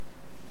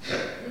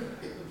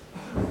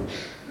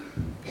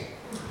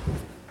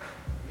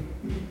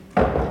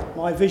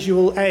my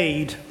visual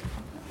aid.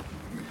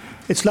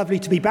 It's lovely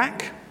to be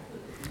back.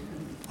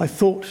 I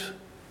thought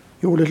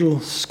your little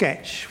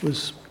sketch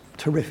was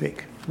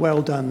terrific.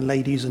 Well done,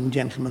 ladies and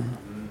gentlemen.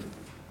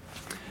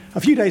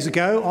 A few days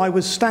ago, I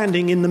was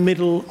standing in the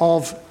middle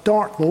of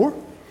Dartmoor,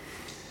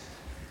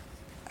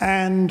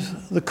 and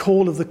the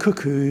call of the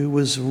cuckoo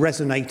was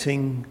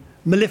resonating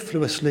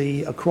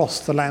mellifluously across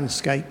the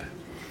landscape.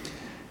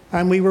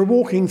 And we were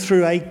walking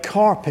through a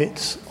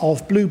carpet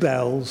of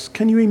bluebells.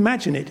 Can you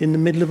imagine it in the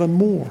middle of a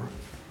moor?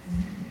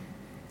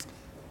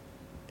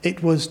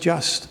 It was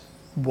just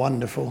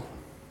wonderful.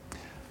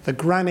 The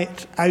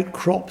granite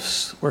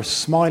outcrops were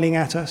smiling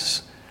at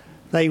us.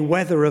 They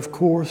weather, of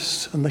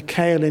course, and the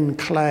kaolin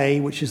clay,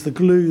 which is the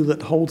glue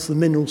that holds the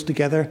minerals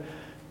together,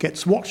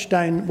 gets washed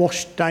down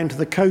to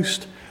the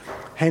coast,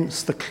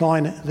 hence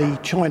the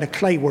China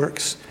clay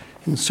works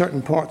in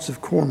certain parts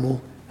of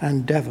Cornwall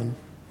and Devon.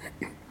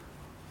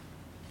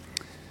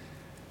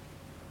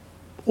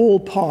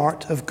 All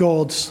part of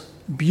God's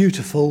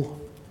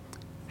beautiful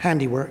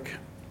handiwork.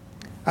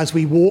 As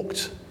we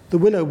walked, the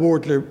willow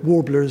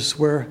warblers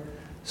were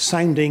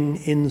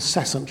sounding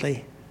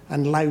incessantly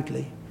and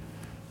loudly.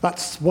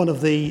 That's one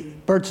of the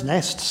bird's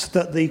nests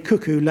that the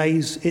cuckoo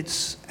lays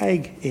its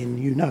egg in,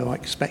 you know, I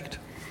expect.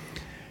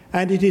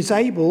 And it is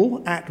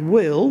able, at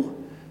will,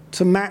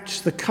 to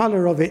match the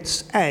colour of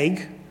its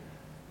egg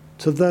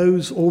to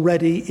those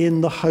already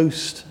in the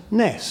host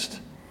nest.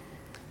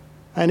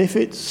 And if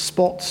it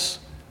spots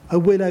a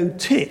willow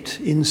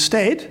tit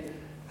instead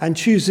and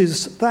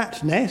chooses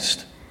that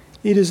nest,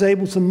 it is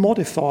able to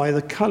modify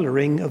the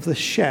colouring of the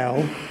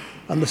shell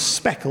and the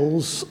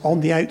speckles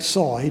on the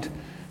outside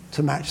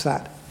to match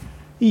that.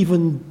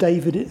 Even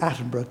David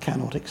Attenborough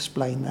cannot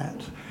explain that.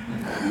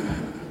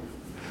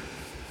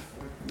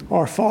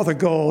 Our Father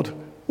God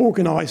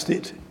organised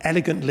it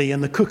elegantly,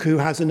 and the cuckoo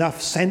has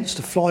enough sense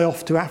to fly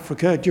off to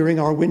Africa during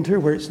our winter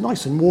where it's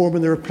nice and warm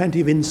and there are plenty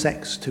of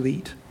insects to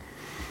eat.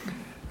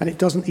 And it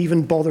doesn't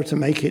even bother to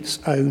make its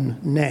own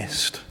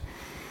nest.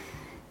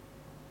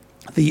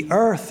 The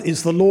earth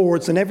is the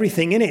Lord's and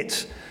everything in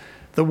it.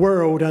 The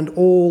world and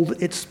all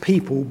its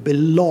people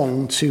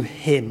belong to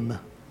him.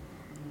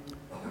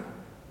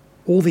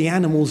 All the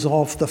animals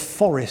of the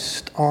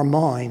forest are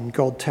mine,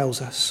 God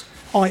tells us.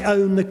 I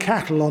own the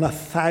cattle on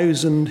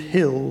 1,000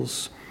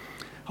 hills.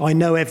 I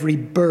know every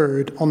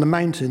bird on the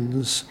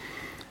mountains,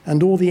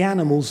 and all the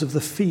animals of the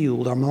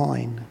field are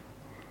mine.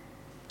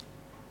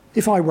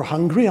 If I were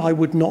hungry, I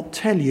would not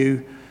tell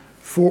you,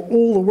 for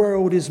all the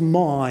world is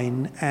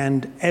mine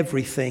and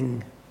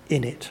everything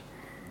in it.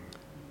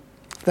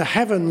 The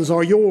heavens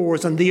are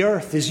yours and the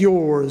earth is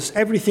yours.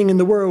 Everything in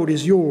the world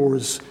is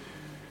yours.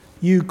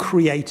 You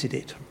created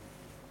it.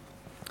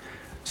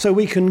 So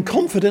we can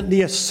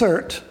confidently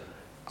assert,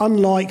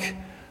 unlike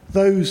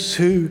those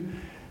who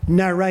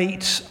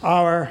narrate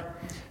our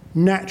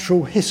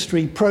natural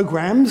history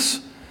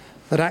programs,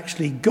 that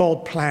actually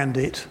God planned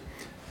it,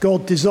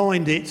 God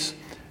designed it,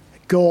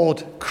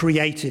 God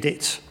created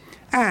it,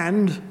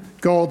 and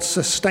God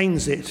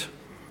sustains it.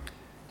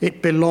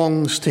 It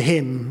belongs to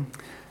him.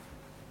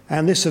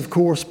 And this, of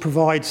course,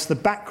 provides the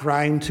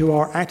background to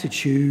our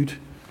attitude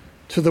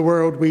to the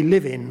world we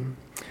live in.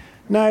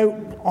 Now,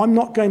 I'm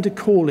not going to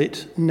call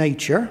it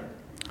nature,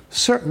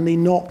 certainly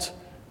not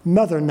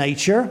Mother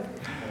Nature,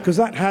 because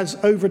that has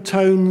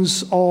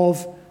overtones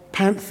of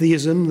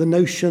pantheism, the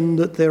notion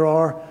that there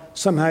are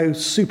somehow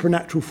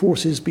supernatural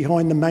forces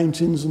behind the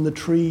mountains and the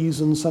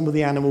trees and some of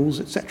the animals,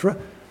 etc.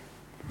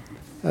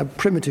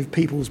 Primitive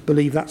peoples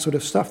believe that sort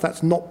of stuff.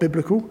 That's not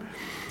biblical.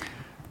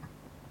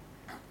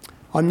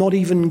 I'm not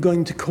even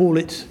going to call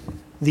it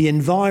the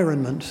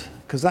environment,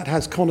 because that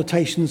has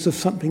connotations of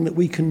something that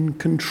we can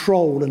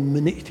control and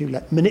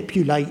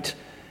manipulate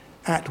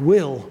at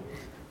will.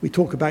 We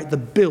talk about the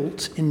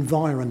built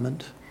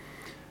environment.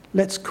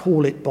 Let's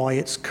call it by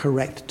its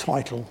correct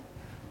title,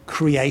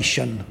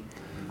 creation.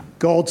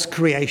 God's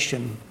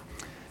creation.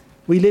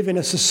 We live in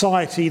a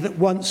society that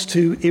wants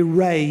to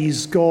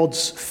erase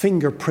God's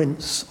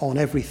fingerprints on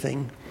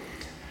everything.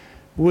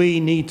 We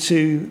need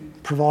to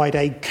provide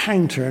a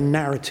counter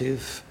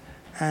narrative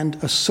and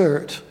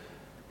assert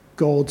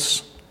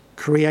God's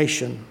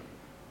creation.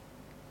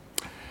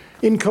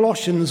 In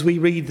Colossians, we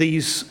read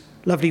these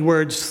lovely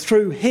words,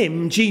 through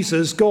him,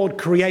 Jesus, God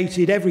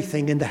created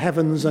everything in the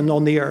heavens and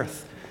on the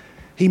earth.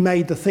 He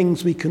made the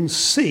things we can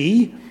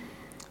see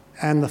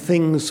and the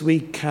things we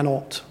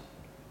cannot,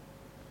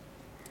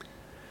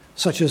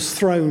 such as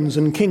thrones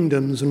and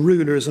kingdoms and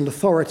rulers and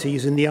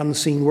authorities in the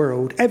unseen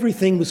world.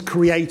 Everything was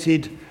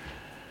created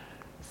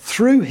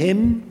through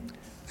him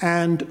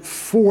and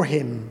for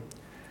him.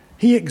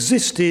 He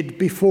existed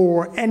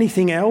before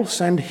anything else,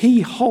 and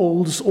he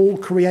holds all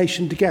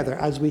creation together,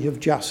 as we have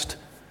just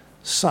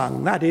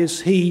sung. That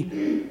is,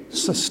 he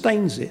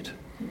sustains it.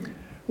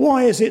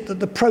 Why is it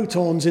that the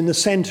protons in the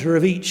centre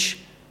of each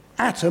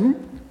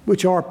atom,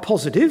 which are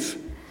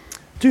positive,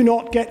 do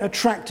not get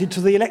attracted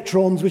to the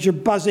electrons which are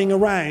buzzing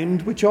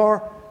around, which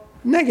are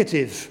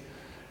negative?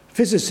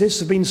 Physicists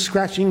have been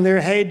scratching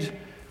their head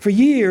for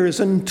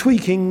years and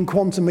tweaking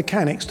quantum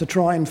mechanics to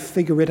try and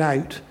figure it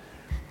out.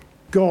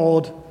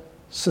 God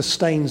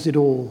sustains it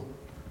all.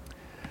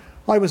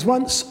 I was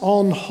once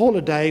on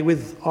holiday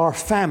with our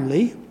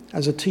family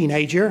as a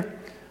teenager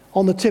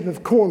on the tip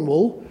of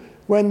Cornwall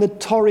when the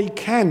Torrey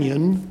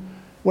Canyon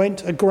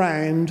went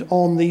aground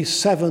on the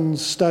Seven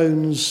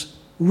Stones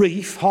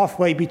Reef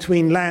halfway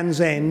between Land's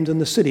End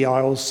and the City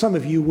Isles. Some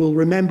of you will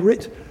remember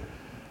it,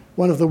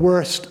 one of the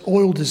worst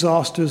oil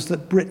disasters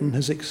that Britain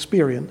has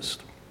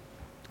experienced.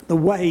 The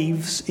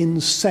waves in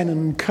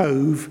Sennan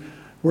Cove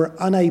were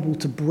unable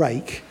to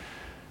break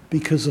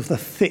because of the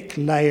thick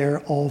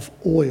layer of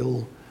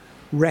oil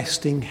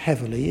resting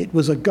heavily. It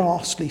was a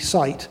ghastly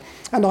sight.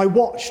 And I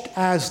watched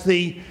as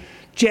the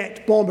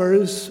jet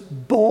bombers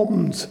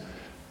bombed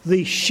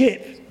the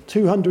ship,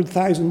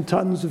 200,000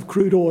 tons of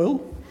crude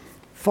oil,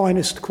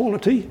 finest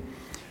quality,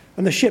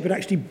 and the ship had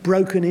actually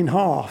broken in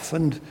half,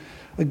 and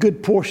a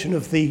good portion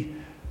of the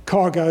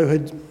cargo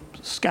had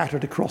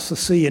scattered across the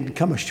sea and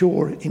come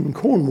ashore in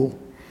Cornwall.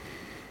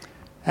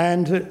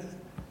 And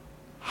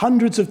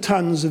hundreds of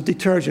tons of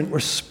detergent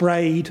were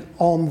sprayed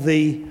on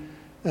the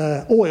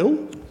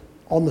oil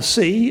on the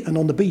sea and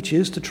on the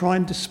beaches to try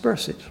and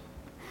disperse it.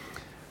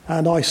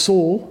 And I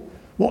saw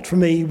what for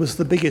me was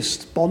the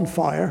biggest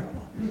bonfire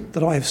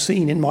that I have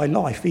seen in my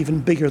life, even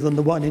bigger than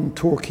the one in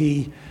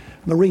Torquay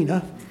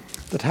Marina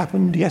that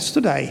happened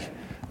yesterday,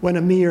 when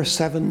a mere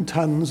 7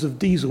 tons of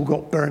diesel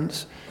got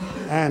burnt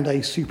and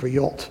a super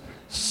yacht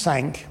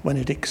sank when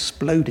it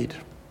exploded.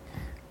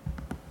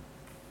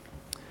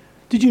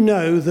 Did you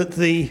know that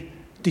the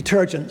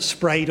detergent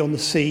sprayed on the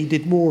sea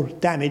did more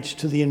damage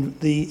to the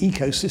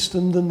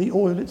ecosystem than the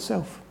oil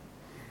itself?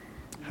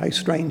 How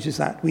strange is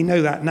that? We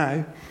know that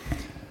now.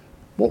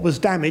 What was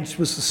damaged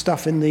was the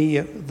stuff in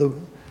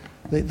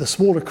the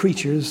smaller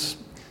creatures,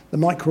 the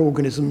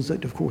microorganisms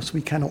that, of course,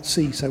 we cannot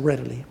see so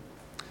readily.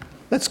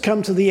 Let's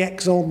come to the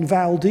Exxon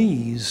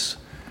Valdez.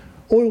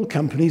 Oil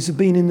companies have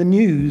been in the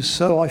news,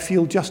 so I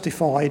feel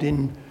justified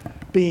in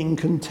being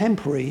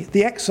contemporary.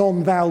 The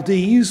Exxon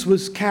Valdez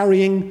was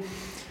carrying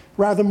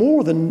rather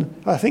more than,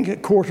 I think,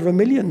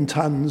 250,000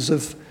 tons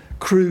of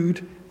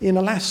crude in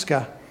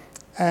Alaska,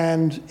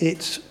 and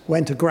it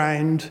went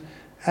aground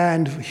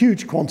and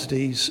huge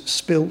quantities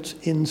spilt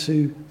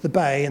into the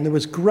bay, and there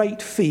was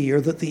great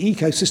fear that the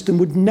ecosystem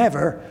would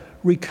never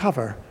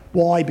recover.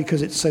 Why?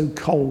 Because it's so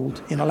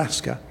cold in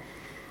Alaska.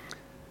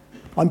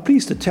 I'm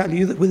pleased to tell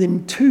you that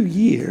within 2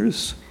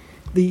 years,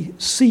 the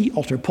sea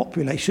otter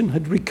population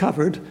had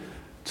recovered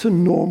to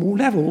normal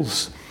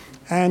levels,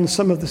 and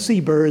some of the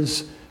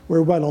seabirds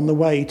were well on the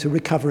way to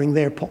recovering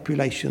their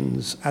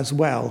populations as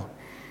well.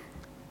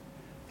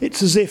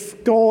 It's as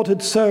if God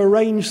had so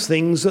arranged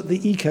things that the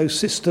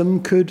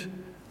ecosystem could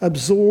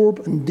absorb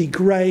and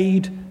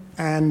degrade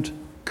and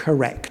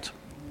correct.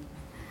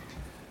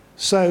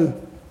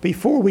 So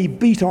before we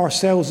beat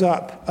ourselves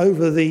up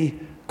over the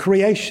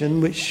creation,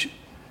 which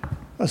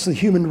as the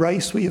human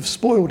race we have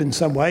spoiled in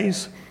some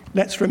ways,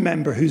 let's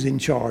remember who's in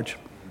charge.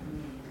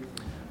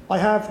 I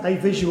have a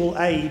visual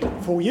aid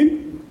for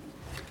you.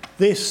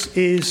 This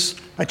is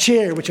a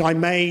chair which I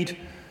made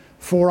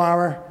for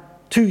our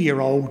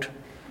 2-year-old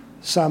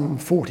some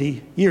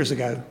 40 years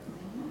ago.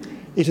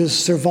 It has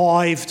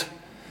survived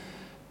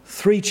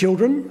 3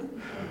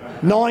 children,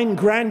 9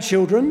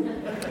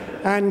 grandchildren,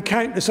 and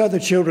countless other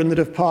children that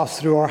have passed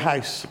through our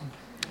house.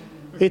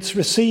 It's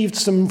received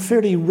some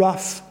fairly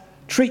rough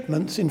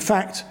treatment. In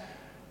fact,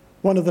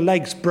 one of the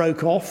legs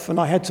broke off and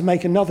I had to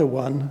make another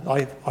one.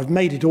 I've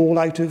made it all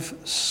out of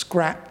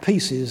scrap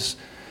pieces.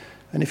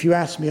 And if you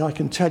ask me, I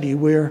can tell you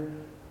where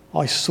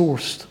I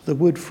sourced the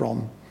wood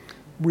from.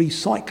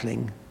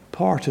 Recycling,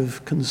 part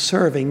of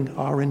conserving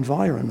our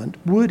environment.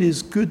 Wood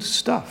is good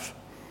stuff.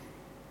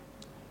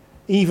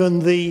 Even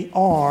the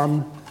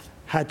arm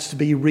had to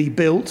be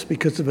rebuilt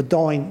because of a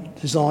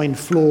design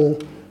flaw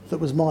that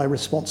was my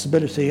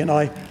responsibility, and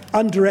I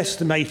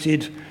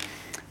underestimated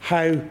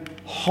how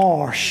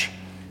harsh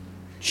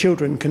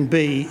children can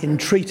be in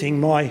treating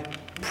my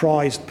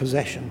prized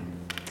possession.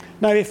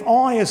 Now, if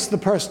I, as the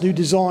person who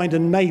designed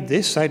and made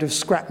this out of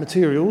scrap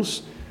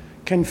materials,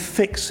 can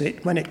fix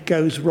it when it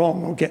goes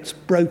wrong or gets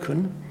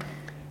broken,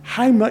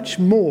 how much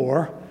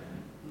more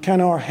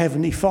can our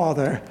Heavenly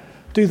Father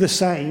do the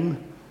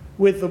same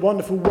with the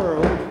wonderful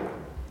world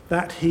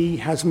that He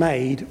has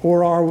made?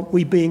 Or are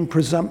we being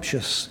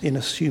presumptuous in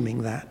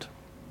assuming that?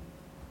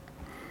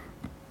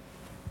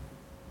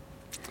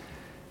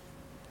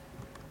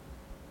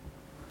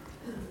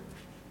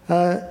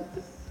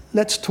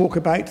 Let's talk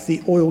about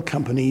the oil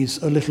companies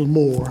a little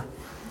more.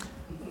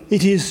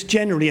 It is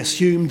generally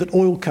assumed that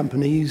oil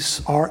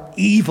companies are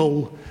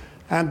evil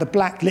and the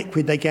black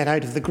liquid they get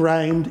out of the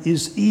ground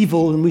is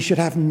evil and we should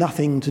have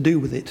nothing to do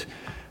with it.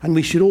 And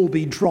we should all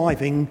be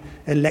driving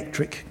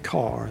electric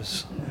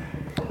cars.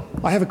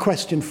 I have a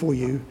question for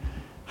you.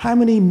 How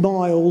many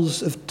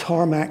miles of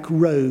tarmac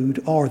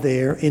road are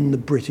there in the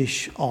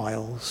British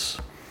Isles?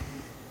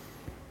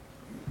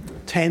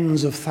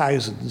 Tens of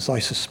thousands, I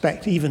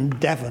suspect. Even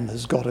Devon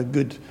has got a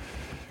good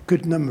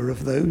number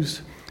of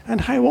those.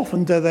 And how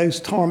often do those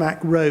tarmac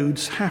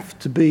roads have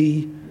to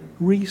be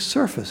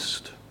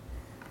resurfaced?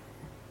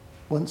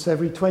 Once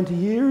every 20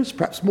 years,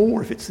 perhaps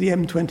more if it's the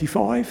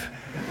M25.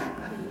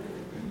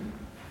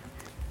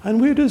 And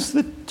where does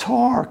the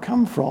tar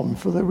come from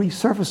for the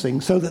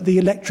resurfacing so that the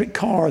electric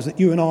cars that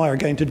you and I are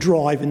going to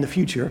drive in the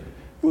future,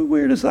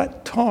 where does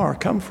that tar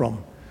come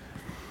from?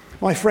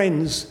 My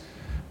friends,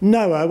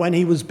 Noah, when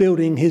he was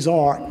building his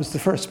ark, was the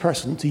first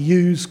person to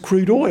use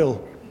crude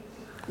oil.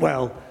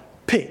 Well,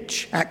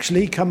 pitch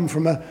actually come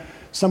from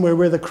somewhere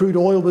where the crude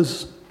oil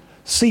was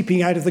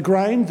seeping out of the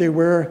ground. There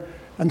were,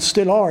 and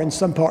still are in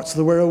some parts of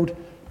the world,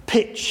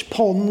 pitch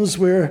ponds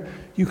where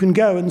you can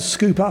go and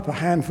scoop up a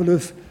handful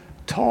of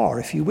tar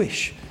if you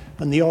wish.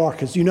 And the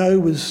ark, as you know,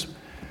 was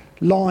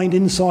lined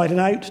inside and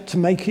out to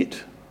make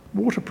it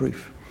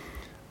waterproof.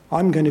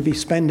 I'm going to be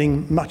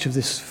spending much of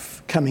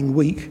this coming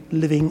week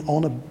living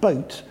on a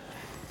boat.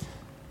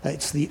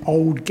 It's the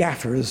Old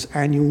Gaffers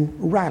annual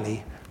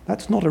rally.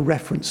 That's not a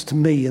reference to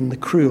me and the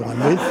crew I'm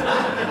with.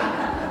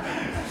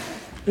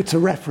 It's a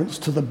reference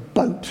to the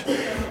boat.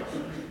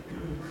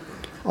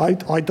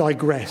 I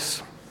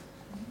digress.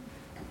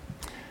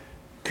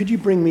 Could you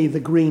bring me the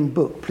green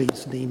book,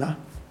 please, Nima?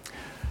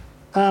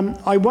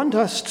 I want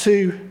us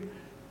to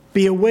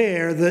be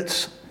aware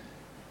that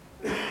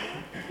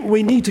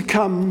we need to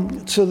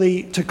come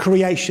to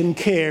creation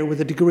care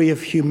with a degree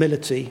of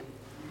humility.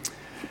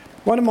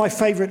 One of my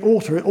favourite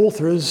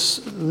authors,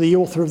 the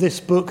author of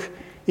this book,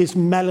 is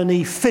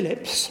Melanie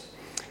Phillips.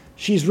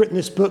 She's written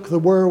this book, The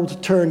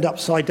World Turned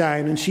Upside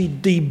Down, and she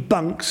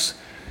debunks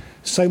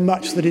so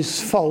much that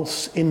is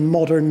false in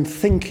modern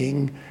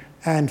thinking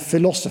and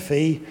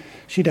philosophy.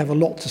 She'd have a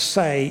lot to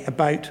say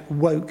about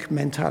woke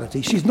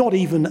mentality. She's not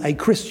even a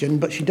Christian,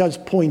 but she does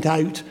point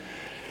out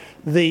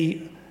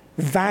the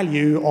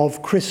value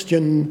of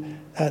Christian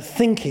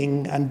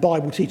thinking and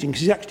Bible teaching.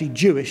 She's actually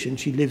Jewish and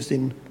she lives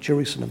in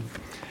Jerusalem.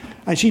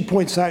 And she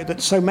points out that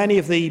so many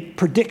of the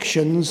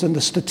predictions and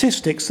the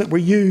statistics that were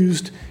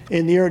used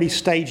in the early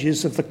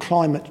stages of the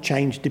climate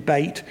change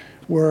debate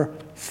were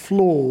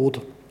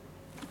flawed.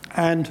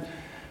 And,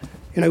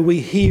 we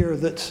hear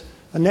that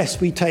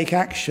unless we take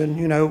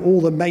action,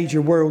 all the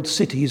major world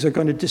cities are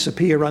going to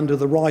disappear under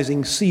the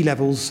rising sea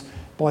levels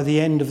by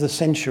the end of the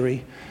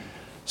century.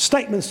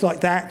 Statements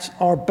like that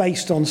are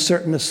based on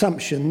certain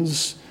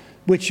assumptions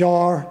which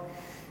are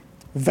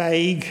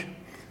vague,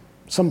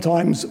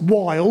 sometimes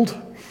wild,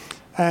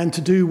 and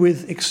to do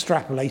with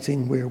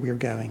extrapolating where we're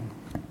going.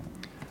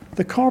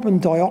 The carbon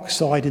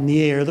dioxide in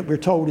the air that we're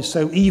told is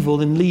so evil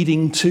and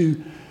leading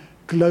to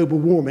global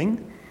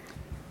warming,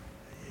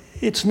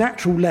 its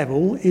natural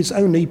level is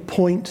only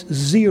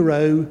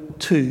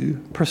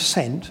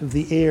 0.02% of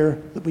the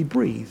air that we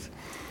breathe.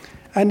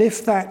 And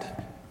if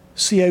that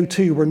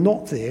CO2 were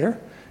not there,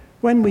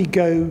 when we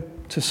go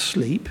to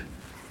sleep,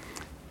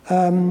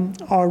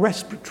 our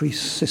respiratory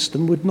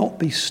system would not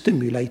be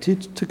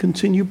stimulated to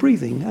continue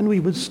breathing, and we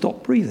would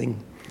stop breathing.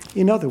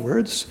 In other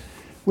words,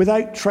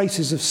 without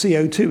traces of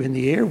CO2 in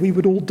the air, we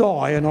would all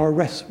die, and our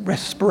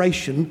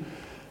respiration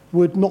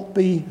would not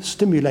be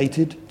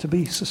stimulated to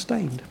be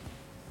sustained.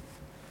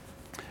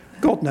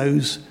 God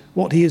knows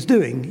what he is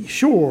doing.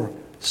 Sure,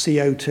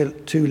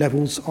 CO2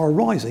 levels are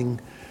rising.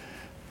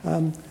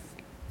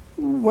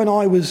 When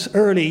I was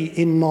early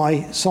in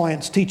my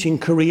science teaching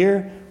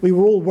career, we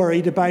were all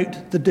worried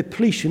about the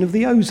depletion of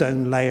the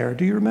ozone layer.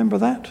 Do you remember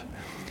that?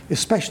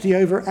 Especially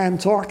over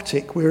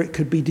Antarctic, where it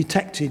could be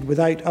detected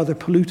without other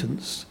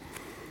pollutants.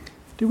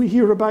 Do we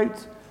hear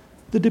about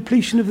the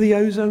depletion of the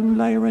ozone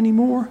layer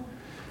anymore?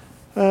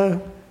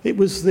 It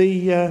was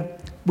the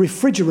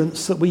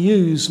refrigerants that we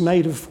use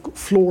made of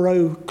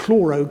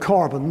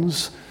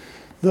fluorochlorocarbons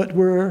that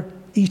were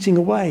eating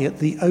away at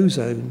the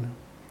ozone.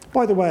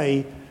 By the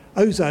way,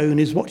 ozone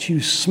is what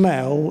you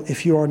smell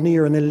if you are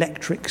near an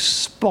electric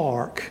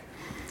spark,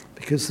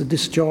 because the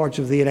discharge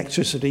of the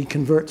electricity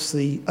converts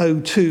the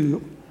O2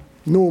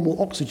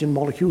 normal oxygen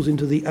molecules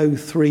into the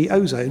O3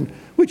 ozone,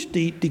 which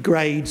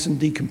degrades and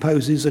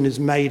decomposes and is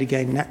made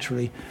again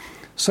naturally.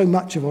 So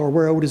much of our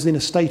world is in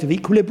a state of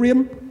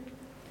equilibrium,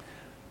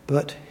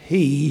 but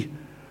he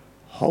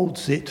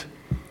holds it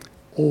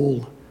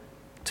all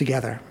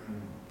together.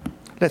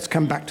 Let's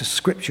come back to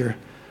Scripture.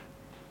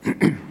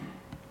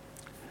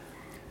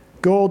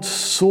 God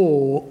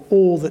saw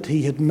all that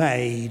he had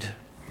made,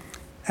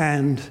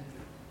 and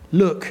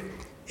look,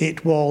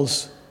 it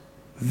was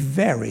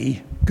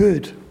very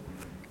good.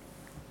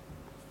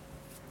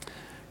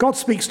 God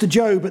speaks to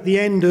Job at the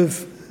end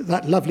of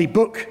that lovely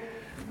book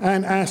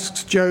and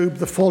asks Job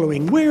the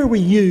following: "Where were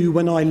you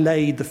when I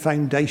laid the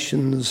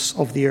foundations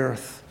of the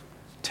earth?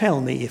 Tell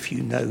me if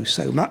you know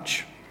so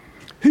much.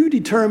 Who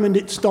determined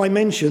its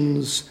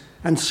dimensions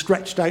and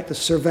stretched out the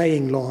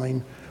surveying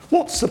line?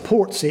 What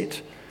supports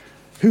it?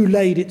 Who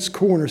laid its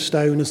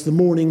cornerstone as the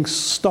morning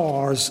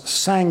stars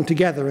sang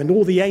together and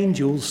all the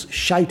angels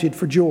shouted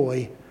for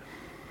joy?"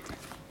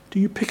 Do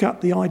you pick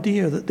up the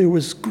idea that there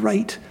was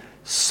great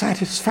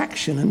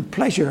satisfaction and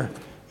pleasure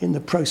in the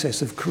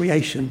process of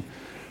creation?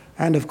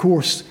 And of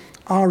course,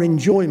 Our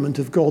enjoyment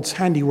of God's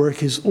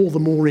handiwork is all the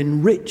more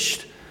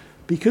enriched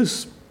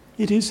because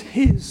it is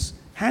his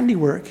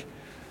handiwork.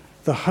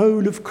 The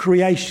whole of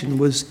creation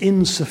was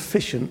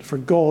insufficient for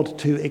God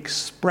to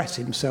express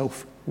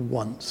himself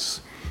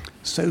once.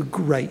 So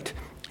great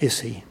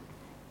is he.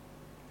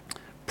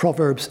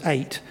 Proverbs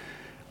 8.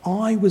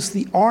 I was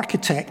the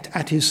architect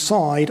at his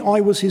side.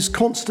 I was his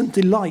constant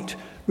delight,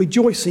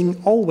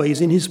 rejoicing always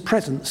in his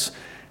presence.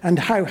 And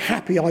how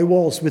happy I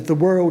was with the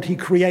world he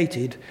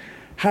created.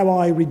 How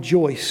I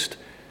rejoiced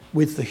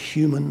with the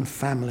human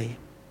family.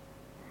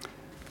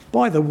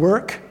 By the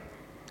work,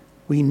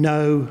 we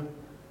know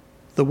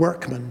the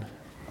workman.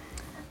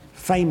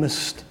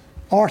 Famous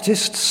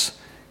artists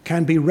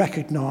can be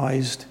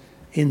recognized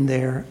in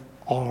their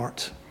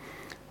art.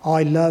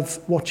 I love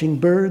watching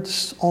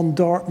birds on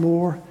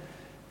Dartmoor,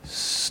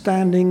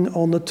 standing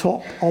on the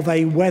top of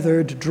a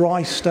weathered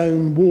dry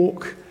stone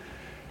walk,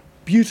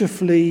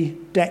 beautifully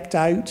decked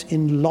out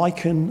in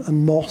lichen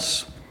and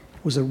moss,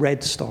 was a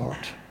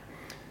redstart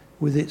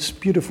with its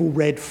beautiful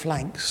red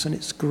flanks and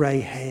its grey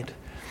head.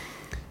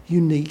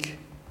 Unique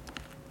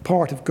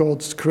part of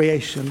God's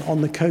creation.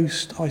 On the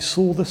coast, I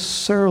saw the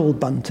searle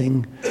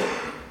bunting,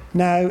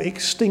 now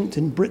extinct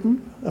in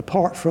Britain,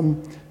 apart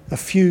from a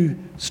few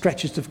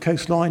stretches of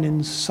coastline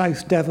in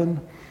South Devon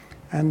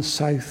and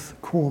South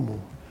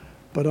Cornwall.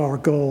 But our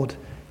God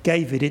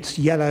gave it its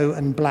yellow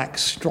and black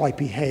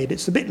stripy head.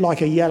 It's a bit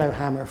like a yellow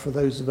hammer for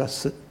those of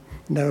us that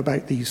know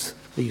about these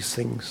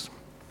things.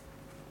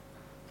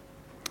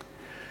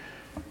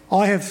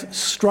 I have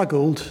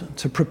struggled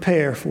to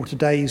prepare for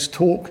today's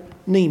talk.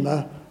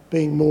 Nima,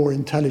 being more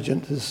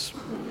intelligent,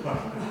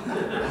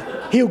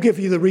 he'll give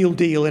you the real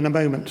deal in a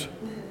moment.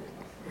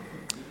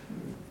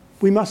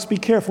 We must be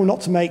careful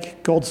not to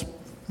make God's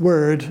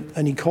word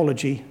an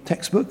ecology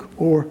textbook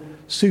or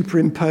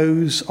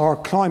superimpose our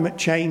climate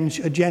change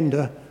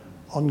agenda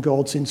on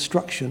God's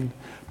instruction.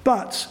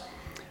 But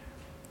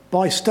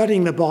by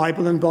studying the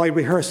Bible and by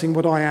rehearsing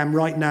what I am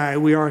right now,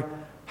 we are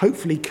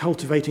hopefully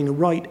cultivating a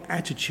right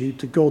attitude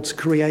to God's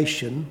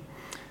creation,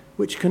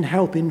 which can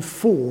help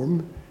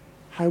inform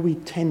how we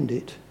tend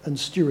it and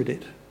steward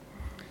it.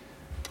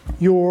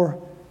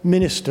 Your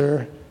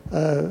minister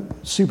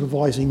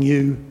supervising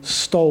you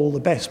stole the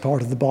best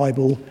part of the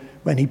Bible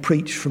when he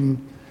preached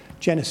from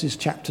Genesis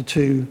chapter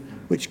 2,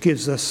 which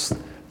gives us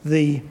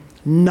the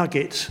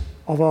nugget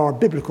of our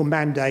biblical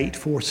mandate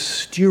for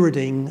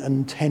stewarding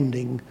and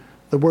tending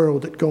the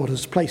world that God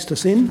has placed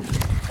us in.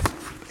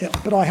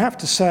 But I have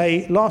to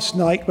say, last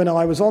night when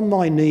I was on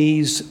my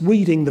knees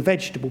weeding the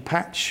vegetable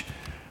patch,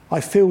 I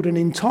filled an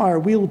entire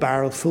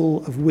wheelbarrow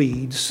full of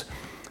weeds.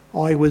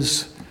 I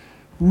was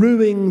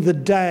ruining the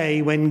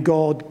day when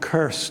God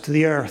cursed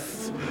the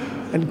earth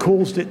and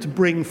caused it to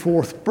bring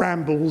forth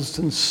brambles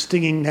and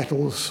stinging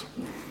nettles.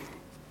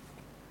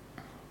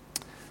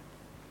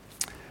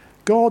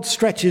 God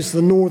stretches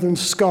the northern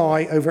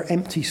sky over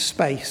empty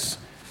space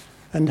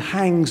and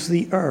hangs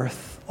the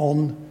earth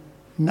on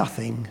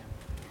nothing.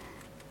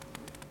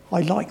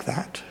 I like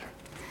that.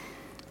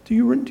 Do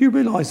you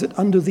realize that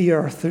under the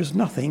earth there's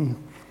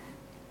nothing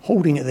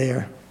holding it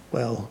there?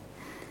 Well,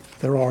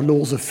 there are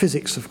laws of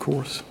physics, of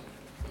course.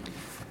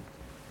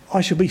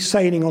 I shall be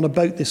sailing on a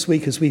boat this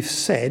week, as we've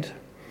said,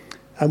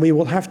 and we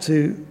will have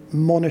to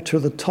monitor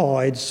the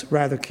tides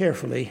rather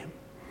carefully.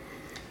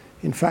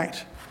 In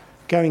fact,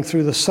 going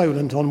through the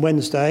Solent on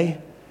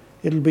Wednesday,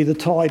 it'll be the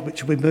tide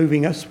which will be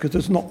moving us because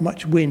there's not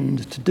much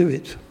wind to do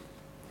it.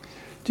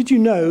 Did you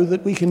know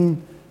that we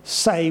can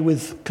say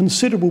with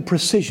considerable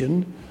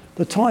precision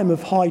the time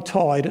of high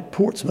tide at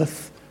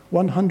Portsmouth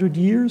 100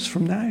 years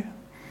from now?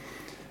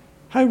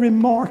 How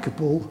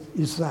remarkable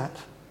is that?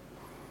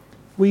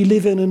 We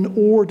live in an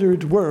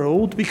ordered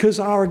world because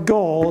our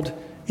God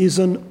is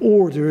an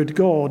ordered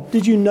God.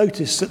 Did you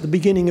notice at the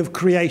beginning of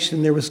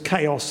creation there was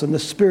chaos and the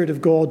Spirit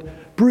of God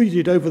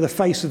brooded over the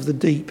face of the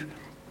deep?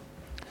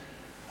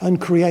 And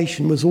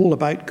creation was all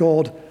about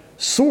God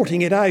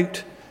sorting it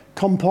out,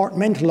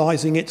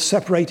 compartmentalizing it,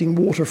 separating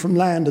water from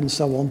land and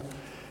so on.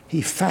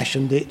 He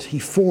fashioned it, he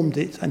formed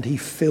it, and he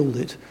filled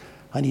it,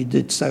 and he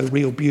did so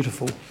real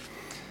beautiful.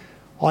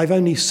 I've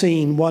only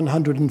seen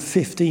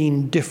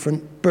 115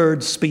 different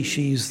bird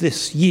species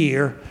this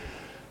year,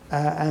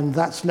 and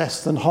that's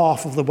less than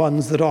half of the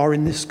ones that are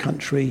in this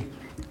country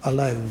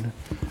alone.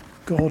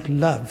 God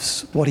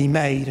loves what he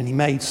made, and he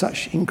made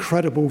such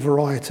incredible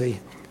variety.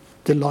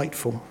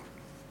 Delightful.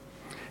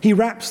 He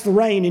wraps the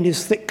rain in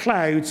his thick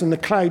clouds, and the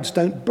clouds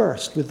don't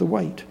burst with the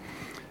weight.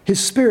 His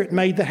Spirit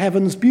made the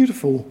heavens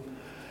beautiful.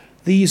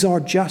 These are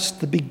just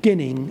the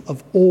beginning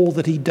of all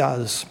that he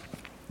does,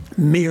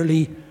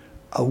 merely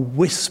a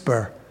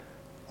whisper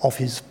of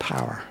his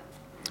power.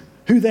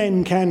 Who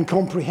then can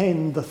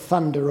comprehend the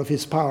thunder of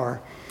his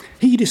power?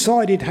 He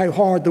decided how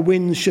hard the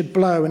winds should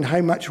blow and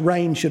how much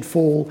rain should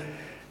fall.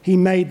 He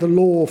made the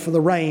law for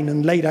the rain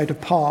and laid out a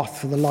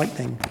path for the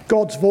lightning.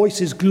 God's voice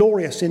is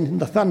glorious in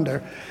the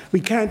thunder. We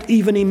can't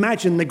even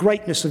imagine the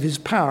greatness of his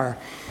power.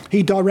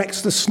 He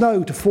directs the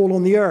snow to fall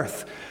on the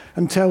earth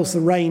and tells the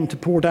rain to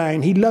pour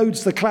down. He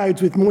loads the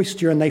clouds with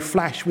moisture and they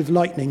flash with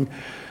lightning.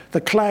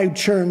 The cloud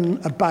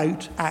churn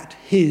about at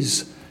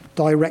his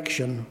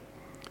direction.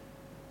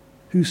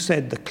 Who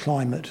said the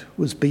climate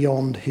was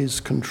beyond his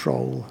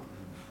control?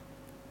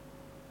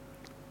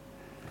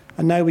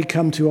 And now we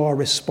come to our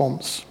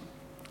response.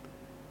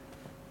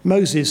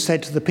 Moses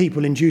said to the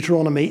people in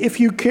Deuteronomy, if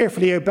you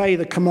carefully obey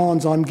the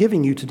commands I'm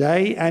giving you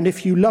today, and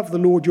if you love the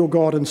Lord your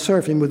God and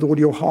serve him with all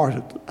your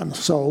heart and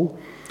soul,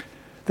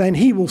 then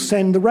he will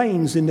send the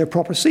rains in their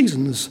proper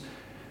seasons.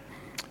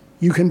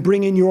 You can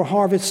bring in your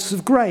harvests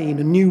of grain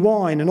and new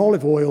wine and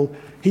olive oil.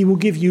 He will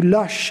give you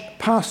lush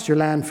pasture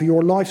land for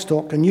your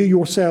livestock, and you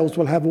yourselves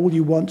will have all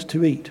you want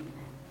to eat.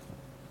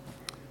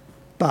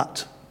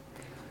 But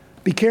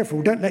be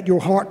careful, don't let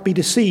your heart be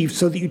deceived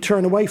so that you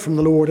turn away from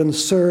the Lord and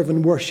serve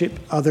and worship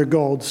other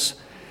gods.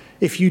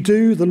 If you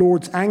do, the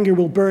Lord's anger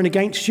will burn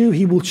against you.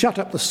 He will shut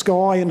up the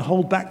sky and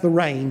hold back the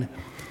rain.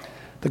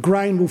 The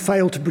ground will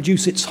fail to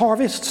produce its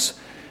harvests.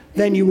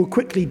 Then you will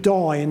quickly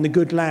die in the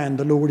good land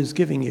the Lord is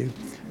giving you.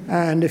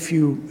 And if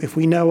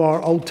we know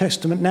our Old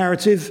Testament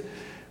narrative,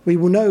 we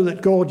will know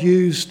that God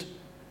used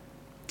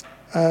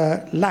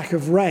lack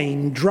of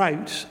rain,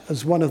 drought,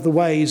 as one of the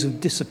ways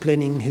of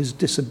disciplining his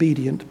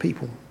disobedient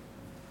people.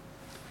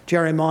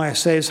 Jeremiah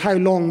says, how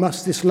long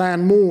must this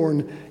land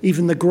mourn?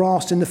 Even the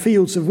grass in the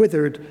fields have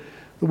withered.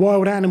 The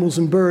wild animals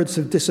and birds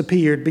have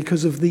disappeared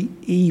because of the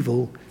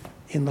evil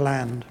in the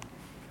land.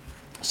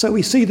 So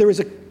we see there is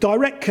a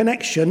direct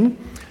connection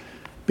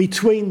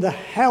between the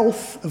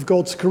health of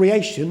God's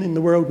creation in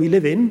the world we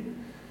live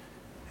in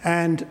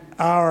and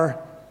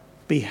our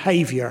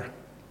behaviour,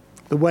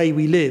 the way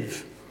we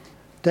live.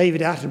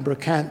 David Attenborough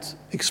can't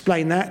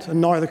explain that,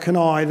 and neither can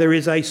I. There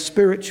is a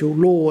spiritual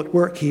law at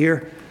work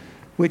here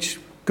which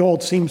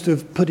God seems to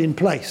have put in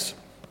place.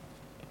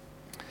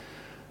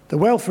 The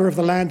welfare of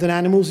the land and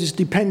animals is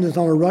dependent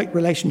on a right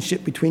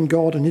relationship between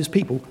God and his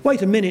people.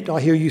 Wait a minute,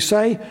 I hear you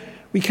say.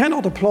 We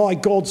cannot apply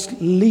God's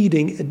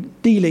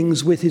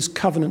dealings with his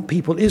covenant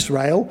people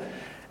Israel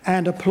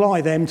and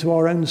apply them to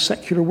our own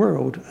secular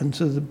world and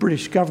to the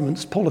British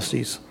government's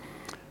policies.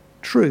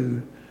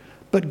 True,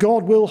 but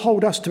God will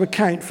hold us to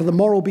account for the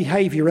moral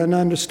behaviour and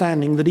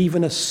understanding that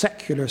even a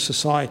secular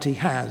society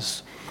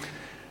has.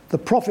 The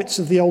prophets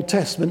of the Old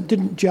Testament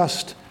didn't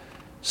just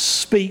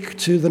speak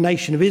to the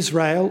nation of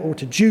Israel or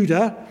to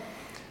Judah.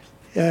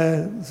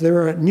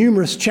 There are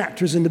numerous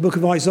chapters in the book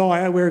of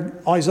Isaiah where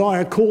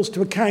Isaiah calls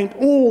to account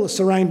all the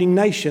surrounding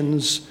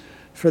nations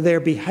for their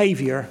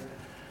behaviour,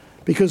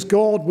 because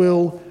God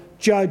will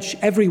judge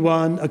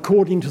everyone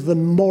according to the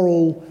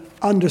moral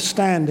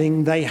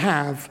understanding they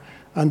have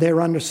and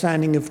their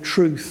understanding of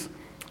truth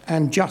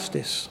and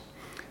justice.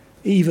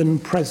 Even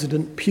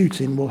President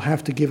Putin will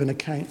have to give an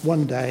account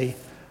one day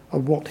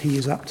of what he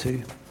is up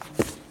to.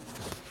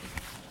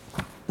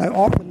 Now,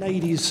 are the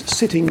ladies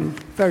sitting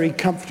very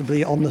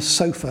comfortably on the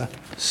sofa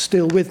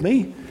still with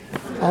me?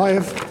 I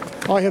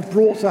have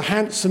brought a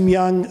handsome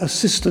young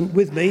assistant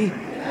with me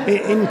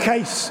in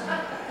case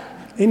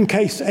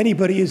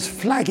anybody is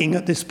flagging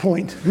at this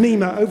point.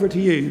 Nima, over to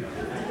you.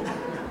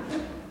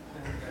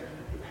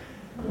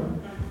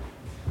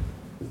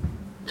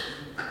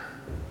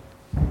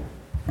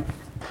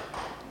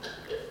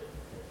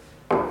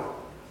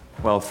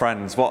 Well,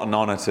 friends, what an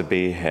honour to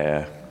be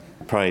here.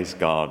 Praise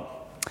God.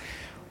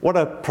 What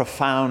a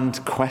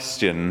profound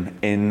question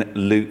in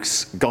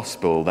Luke's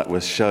Gospel that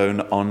was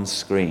shown on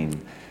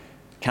screen.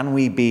 Can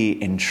we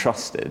be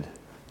entrusted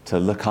to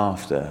look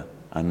after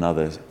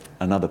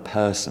another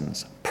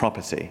person's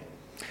property?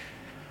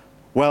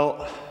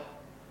 Well,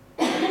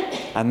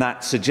 and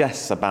that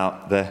suggests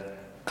about the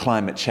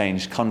climate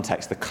change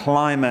context, the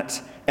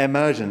climate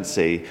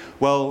emergency.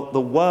 Well,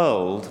 the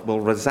world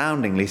will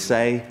resoundingly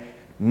say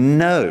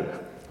no.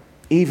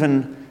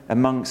 Even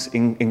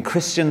in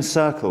Christian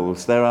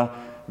circles, there are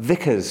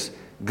vicars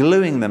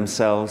gluing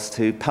themselves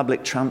to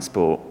public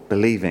transport,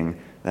 believing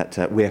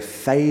that we're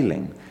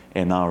failing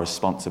in our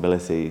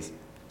responsibilities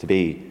to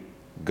be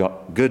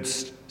good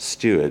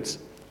stewards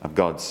of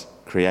God's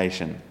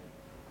creation.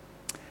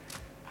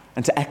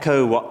 And to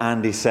echo what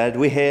Andy said,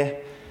 we hear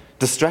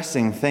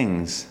distressing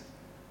things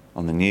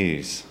on the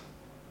news.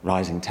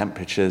 Rising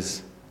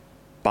temperatures,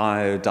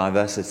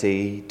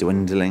 biodiversity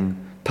dwindling,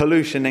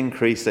 pollution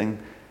increasing,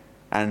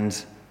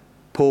 and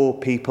poor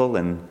people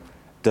in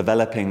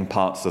developing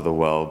parts of the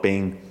world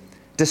being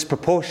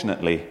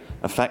disproportionately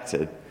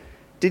affected.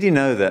 Did you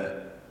know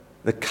that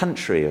the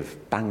country of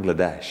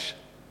Bangladesh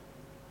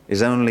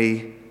is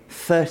only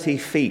 30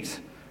 feet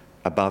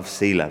above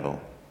sea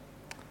level?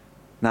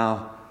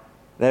 Now,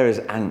 there is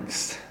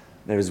angst,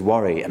 there is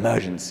worry,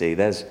 emergency,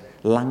 there's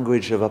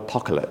language of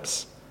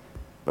apocalypse.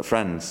 But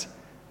friends,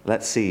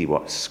 let's see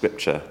what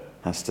Scripture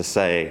has to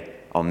say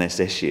on this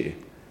issue.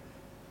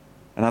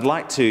 And I'd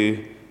like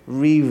to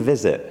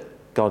revisit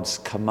God's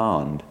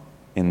command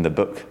in the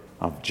book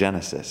of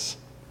Genesis.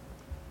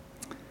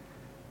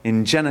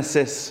 In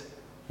Genesis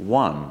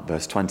 1,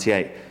 verse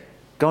 28,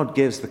 God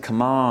gives the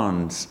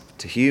commands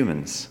to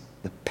humans,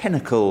 the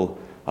pinnacle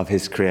of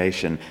his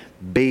creation: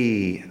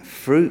 be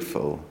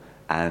fruitful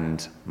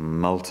and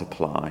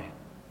multiply.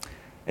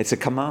 It's a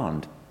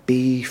command.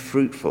 be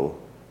fruitful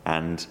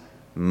and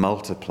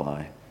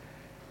multiply.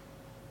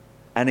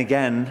 And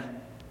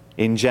again,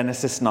 in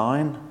Genesis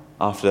 9,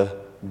 after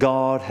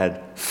God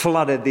had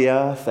flooded the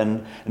earth,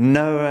 and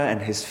Noah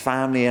and his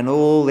family and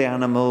all the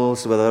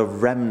animals were the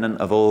remnant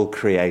of all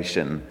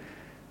creation,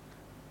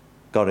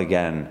 God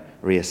again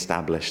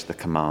re-established the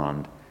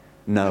command,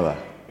 Noah,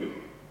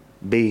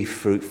 be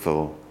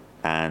fruitful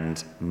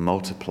and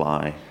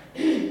multiply.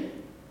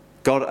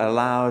 God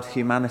allowed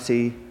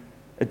humanity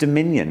a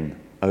dominion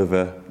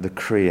over the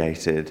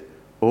created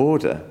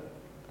order.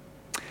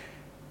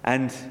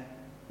 And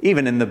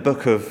even in the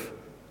book of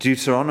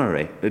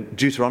Deuteronomy,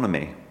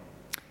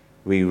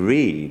 we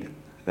read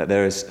that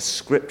there is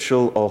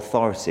scriptural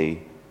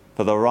authority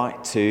for the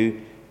right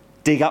to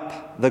dig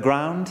up the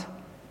ground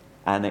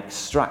and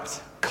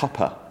extract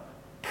copper,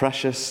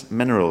 precious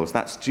minerals.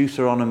 That's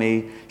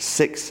Deuteronomy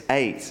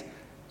 6:8.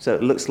 So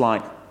it looks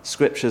like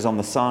scriptures on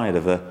the side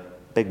of the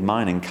big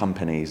mining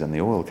companies and the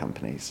oil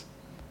companies.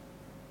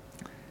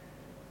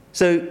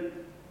 So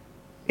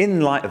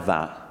in light of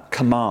that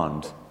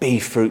command, be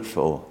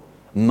fruitful,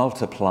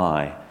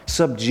 multiply,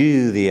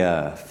 subdue the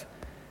earth.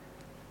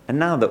 And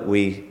now that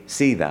we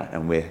see that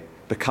and we're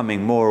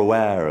becoming more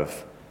aware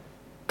of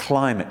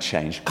climate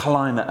change,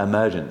 climate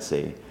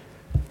emergency,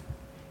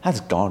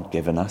 has God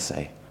given us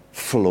a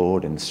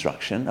flawed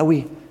instruction? Are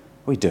we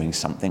doing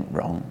something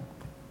wrong?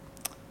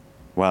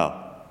 Well,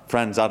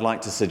 friends, I'd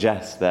like to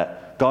suggest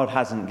that God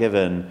hasn't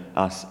given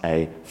us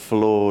a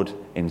flawed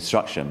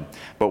instruction.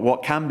 But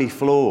what can be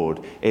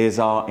flawed is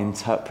our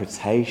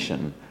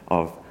interpretation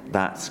of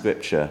that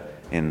scripture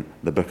in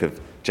the book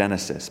of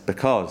Genesis.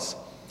 Because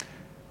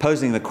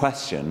posing the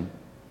question,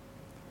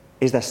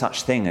 is there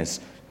such thing as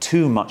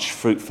too much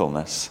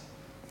fruitfulness?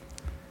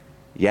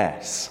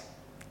 Yes,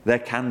 there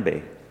can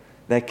be.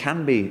 There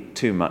can be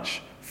too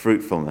much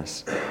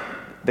fruitfulness.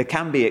 There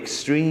can be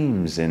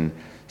extremes in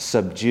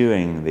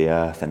subduing the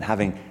earth and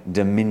having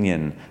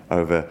dominion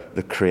over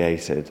the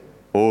created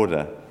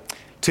order.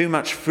 Too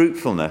much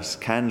fruitfulness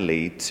can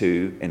lead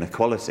to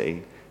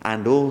inequality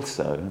and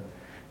also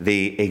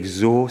the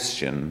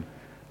exhaustion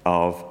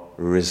of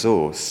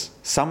resource.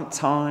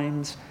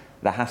 Sometimes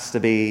there has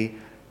to be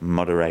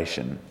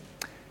moderation.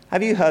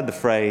 Have you heard the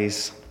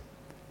phrase,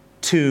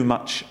 too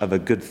much of a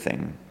good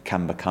thing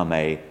can become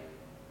a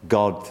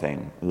God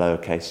thing,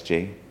 lowercase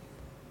g?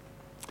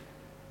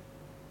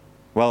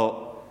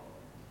 Well,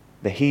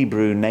 the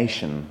Hebrew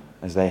nation,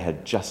 as they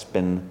had just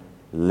been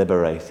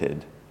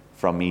liberated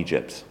from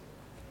Egypt,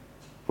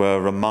 were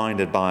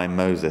reminded by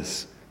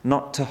Moses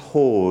not to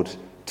hoard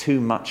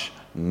too much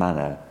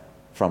manna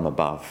from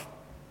above,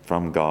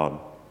 from God.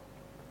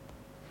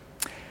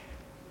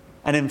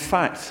 And in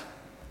fact,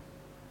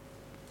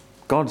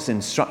 God's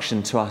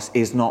instruction to us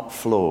is not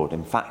flawed.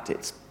 In fact,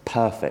 it's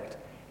perfect.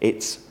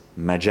 It's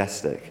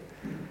majestic.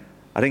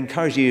 I'd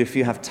encourage you, if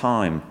you have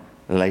time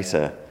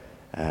later,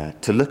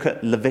 to look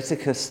at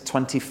Leviticus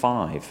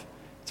 25.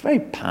 It's a very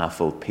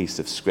powerful piece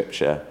of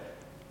scripture,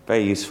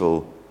 very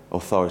useful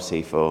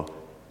authority for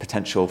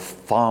potential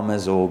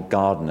farmers or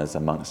gardeners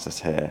amongst us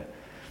here.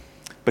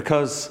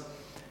 Because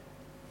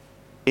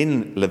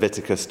in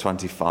Leviticus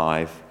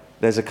 25,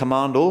 there's a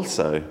command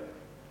also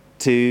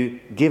to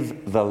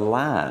give the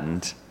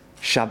land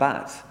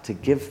Shabbat, to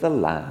give the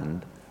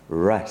land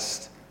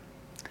rest.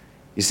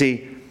 You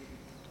see,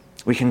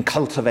 we can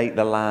cultivate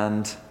the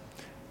land,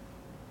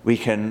 we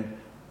can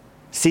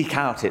seek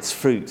out its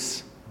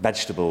fruits,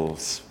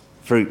 vegetables,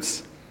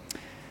 fruits,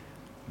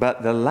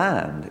 but the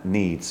land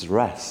needs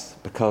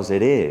rest because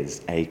it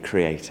is a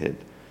created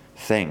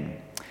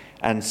thing.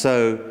 And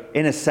so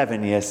in a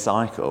 7-year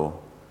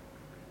cycle,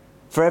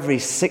 for every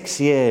 6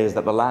 years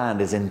that the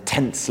land is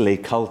intensely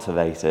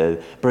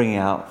cultivated, bringing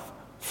out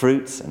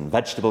fruits and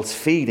vegetables,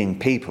 feeding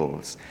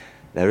peoples,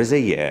 there is a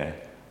year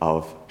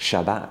of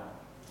Shabbat.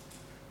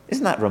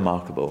 Isn't that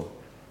remarkable?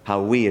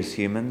 How we as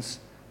humans,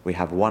 we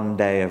have 1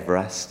 day of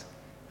rest,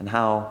 and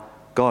how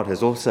God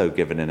has also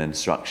given an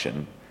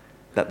instruction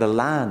that the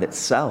land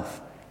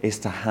itself is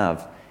to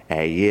have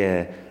a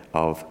year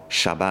of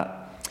Shabbat.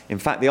 In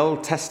fact, the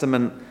Old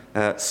Testament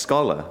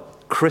scholar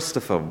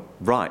Christopher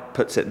Wright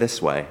puts it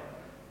this way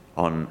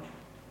on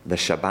the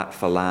Shabbat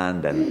for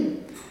land,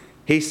 and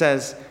he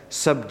says,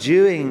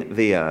 subduing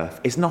the earth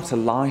is not a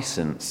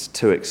license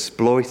to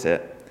exploit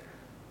it,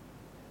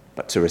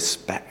 but to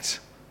respect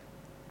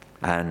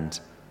and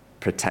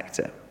protect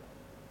it.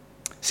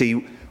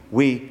 See,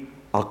 we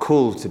are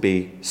called to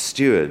be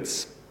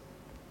stewards.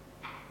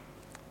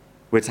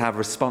 We're to have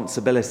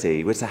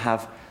responsibility. We're to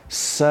have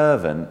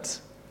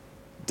servant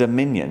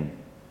dominion.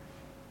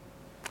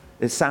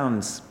 It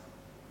sounds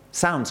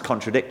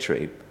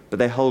contradictory, but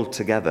they hold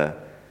together.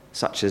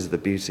 Such is the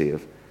beauty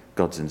of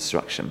God's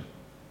instruction.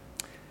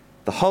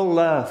 The whole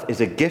earth is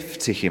a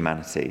gift to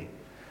humanity,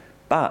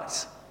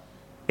 but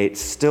it's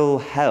still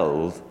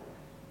held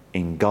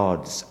in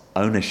God's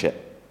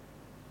ownership.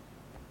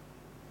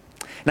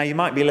 Now, you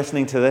might be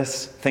listening to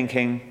this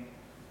thinking,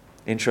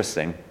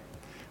 interesting,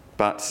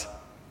 but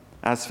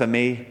as for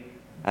me,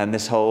 And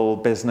this whole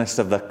business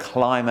of the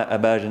climate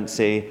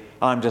emergency,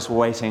 I'm just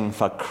waiting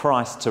for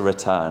Christ to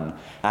return,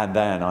 and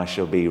then I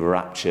shall be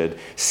raptured,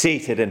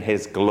 seated in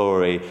his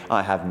glory.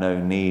 I have no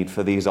need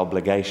for these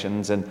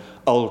obligations and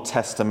Old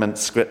Testament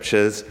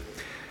scriptures.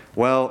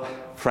 Well,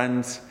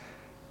 friends,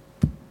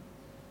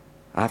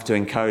 I have to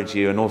encourage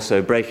you and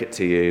also break it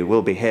to you.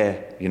 We'll be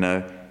here,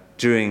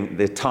 during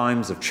the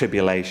times of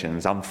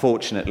tribulations.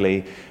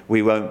 Unfortunately,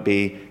 we won't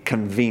be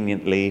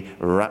conveniently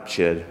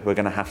raptured. We're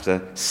going to have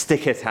to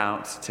stick it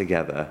out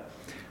together.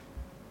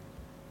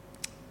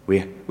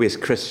 We as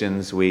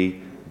Christians,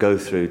 we go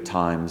through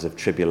times of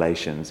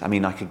tribulations.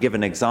 I could give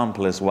an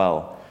example as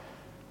well.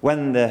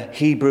 When the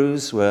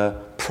Hebrews were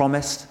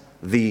promised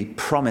the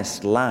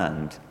promised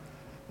land,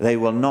 they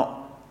were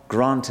not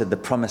granted the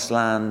promised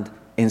land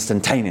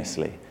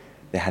instantaneously.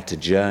 They had to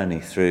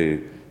journey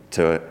through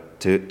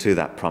to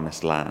that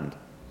promised land.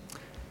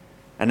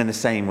 And in the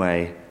same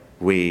way,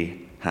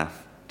 we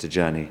have to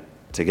journey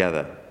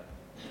together.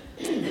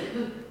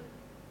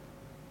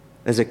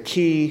 There's a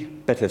key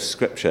bit of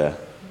scripture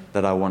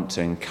that I want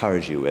to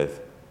encourage you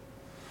with.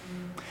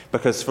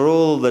 Because for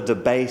all the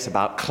debate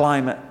about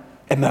climate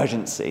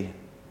emergency,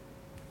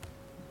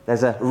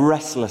 there's a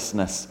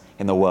restlessness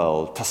in the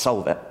world to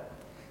solve it,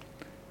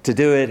 to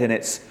do it in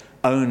its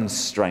own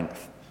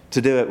strength,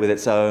 to do it with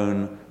its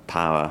own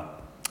power.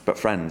 But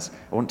friends,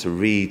 I want to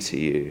read to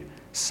you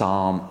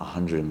Psalm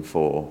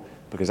 104,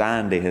 because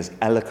Andy has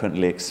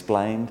eloquently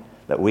explained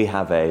that we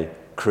have a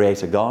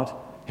creator God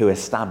who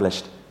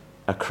established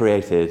a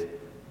created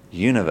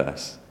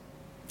universe.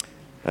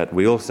 But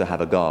we also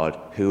have a God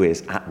who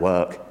is at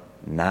work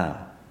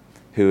now,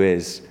 who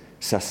is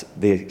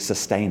the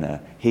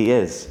sustainer. He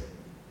is,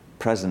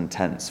 present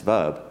tense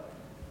verb,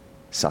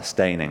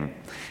 sustaining.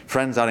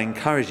 Friends, I'd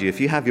encourage you, if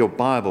you have your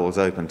Bibles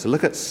open, to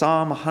look at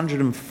Psalm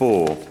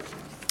 104,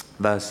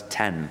 verse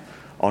 10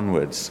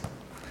 onwards.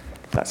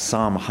 That's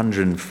Psalm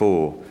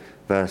 104,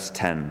 verse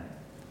 10.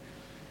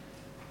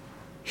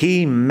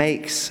 He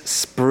makes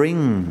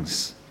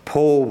springs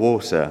pour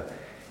water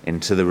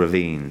into the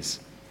ravines.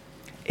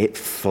 It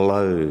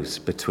flows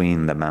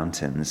between the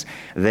mountains.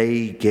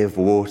 They give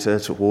water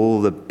to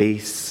all the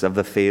beasts of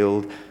the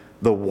field.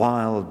 The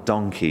wild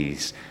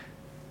donkeys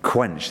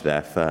quench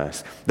their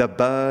thirst. The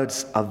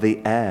birds of the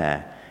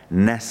air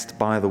nest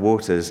by the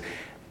waters.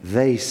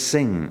 They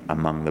sing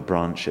among the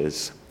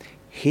branches.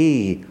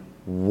 He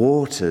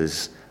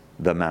waters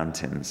the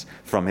mountains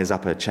from his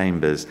upper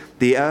chambers.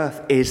 The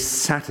earth is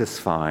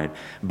satisfied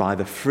by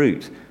the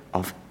fruit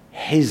of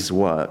his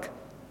work.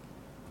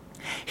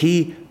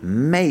 He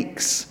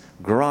makes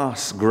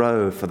grass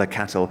grow for the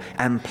cattle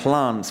and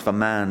plants for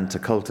man to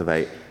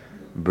cultivate,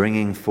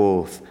 bringing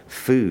forth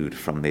food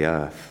from the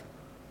earth.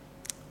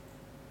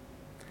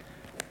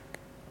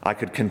 I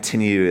could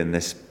continue in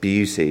this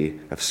beauty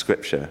of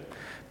Scripture,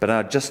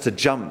 but just to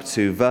jump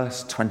to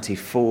verse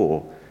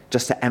 24,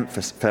 just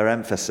for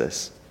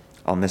emphasis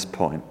on this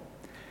point.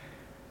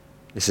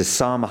 This is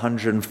Psalm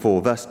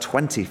 104, verse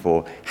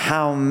 24.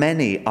 How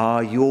many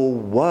are your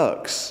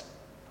works,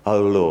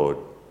 O Lord?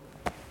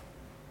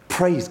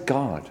 Praise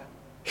God.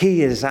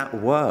 He is at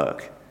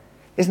work.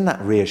 Isn't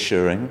that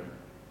reassuring?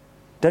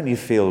 Don't you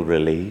feel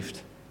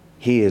relieved?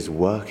 He is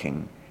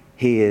working.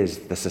 He is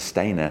the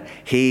sustainer.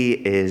 He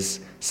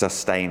is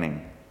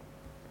sustaining.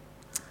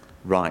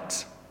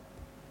 Right.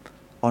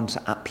 On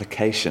to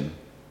application.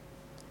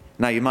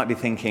 Now you might be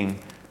thinking,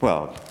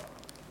 well,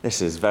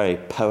 this is very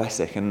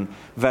poetic and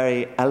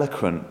very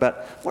eloquent,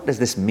 but what does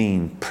this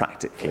mean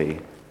practically?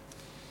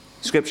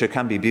 Scripture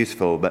can be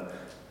beautiful, but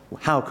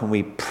how can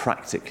we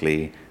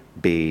practically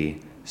be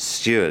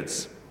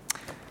stewards?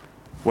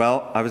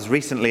 Well, I was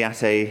recently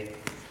at a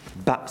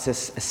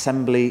Baptist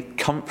Assembly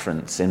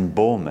conference in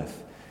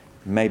Bournemouth.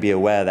 You may be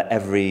aware that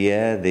every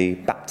year the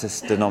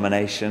Baptist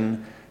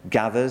denomination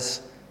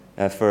gathers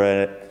for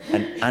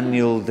an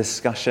annual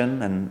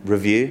discussion and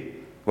review.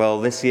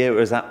 Well, this year it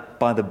was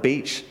by the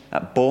beach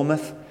at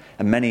Bournemouth,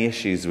 and many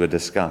issues were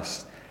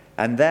discussed.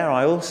 And there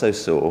I also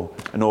saw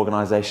an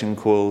organisation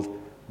called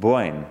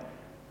BUEN,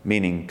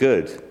 meaning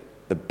good,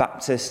 the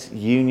Baptist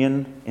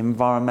Union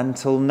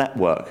Environmental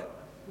Network.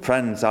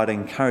 Friends, I'd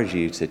encourage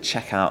you to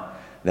check out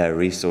their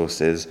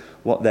resources,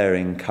 what they're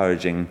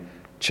encouraging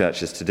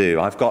churches to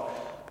do. I've got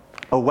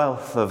a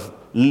wealth of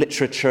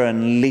literature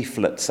and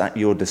leaflets at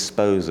your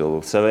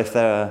disposal. So if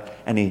there are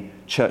any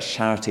church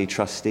charity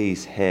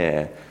trustees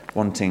here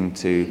wanting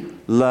to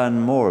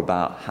learn more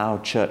about how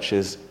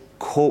churches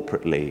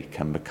corporately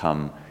can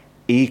become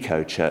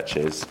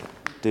eco-churches,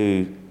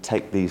 do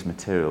take these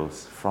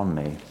materials from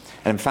me.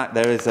 And in fact,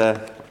 there is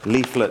a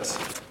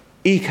leaflet,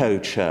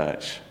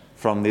 Eco-Church,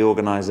 from the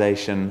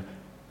organisation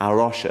A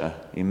Rocha.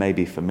 You may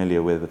be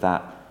familiar with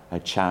that, a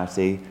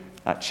charity.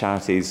 That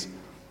charity's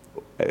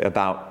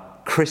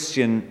about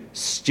Christian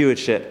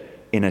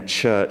stewardship in a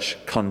church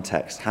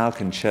context. How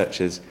can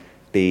churches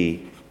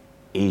be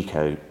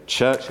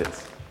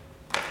eco-churches?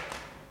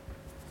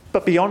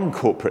 But beyond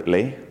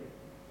corporately,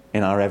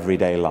 in our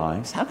everyday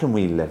lives, how can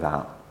we live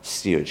out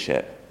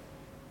stewardship?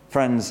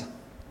 Friends,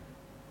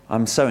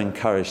 I'm so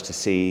encouraged to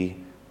see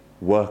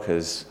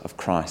workers of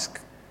Christ,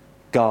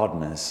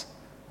 gardeners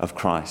of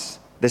Christ.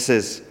 This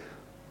is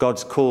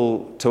God's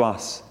call to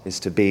us, is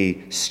to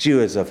be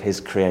stewards of his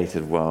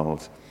created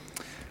world.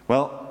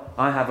 Well,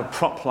 I have a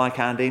prop like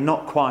Andy,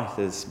 not quite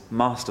as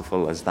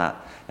masterful as that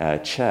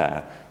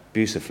chair,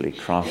 beautifully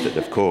crafted,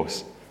 of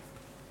course.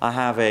 I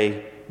have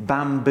a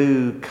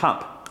bamboo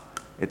cup.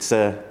 It's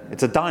a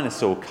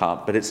dinosaur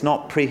cup, but it's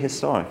not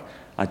prehistoric.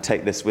 I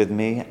take this with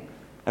me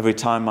every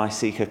time I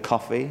seek a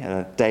coffee,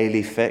 a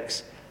daily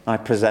fix. I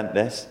present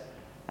this,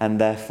 and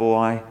therefore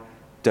I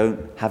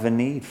don't have a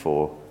need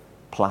for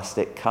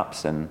plastic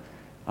cups, and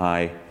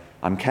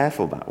I'm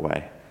careful that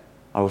way.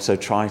 I also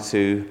try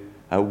to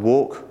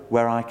walk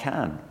where I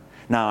can.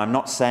 Now, I'm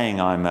not saying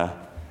I'm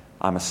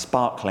a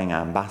sparkling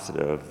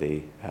ambassador of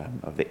the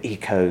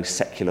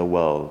eco-secular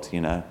world,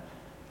 you know.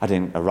 I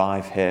didn't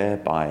arrive here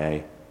by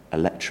an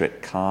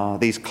electric car.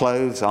 These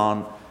clothes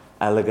aren't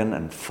elegant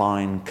and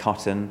fine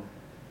cotton.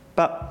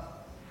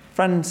 But,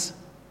 friends,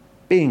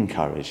 be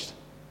encouraged.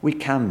 We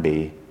can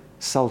be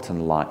salt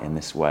and light in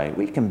this way.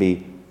 We can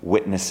be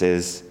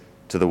witnesses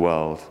to the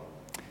world.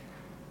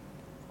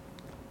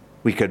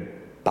 We could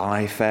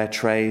buy fair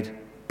trade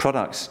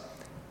products.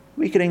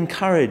 We could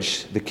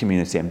encourage the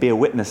community and be a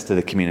witness to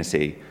the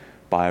community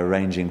by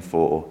arranging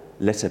for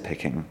litter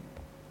picking,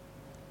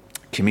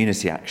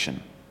 community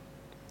action.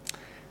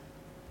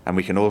 And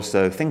we can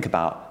also think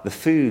about the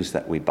foods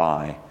that we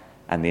buy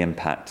and the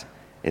impact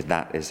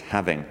that is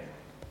having.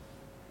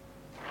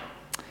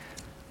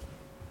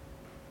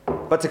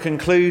 But to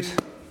conclude,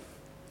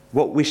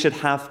 what we should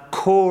have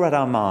core at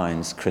our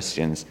minds,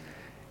 Christians,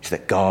 is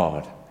that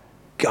God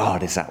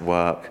is at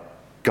work.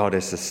 God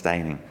is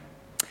sustaining.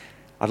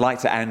 I'd like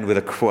to end with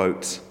a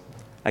quote,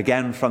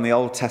 again from the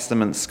Old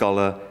Testament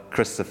scholar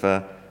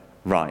Christopher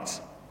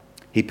Wright.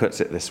 He puts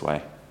it this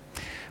way: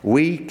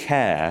 "We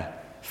care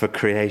for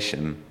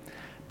creation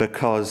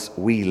because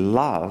we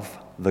love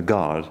the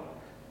God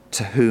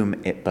to whom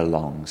it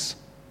belongs.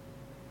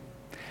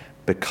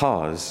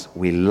 Because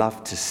we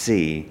love to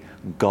see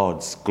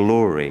God's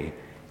glory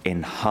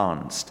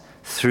enhanced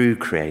through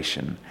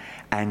creation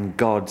and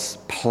God's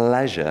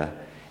pleasure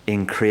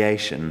in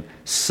creation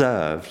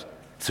served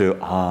through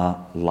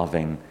our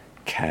loving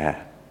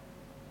care.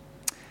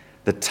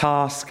 The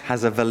task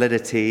has a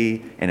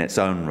validity in its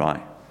own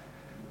right,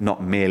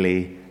 not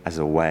merely as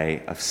a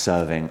way of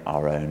serving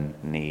our own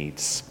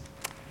needs."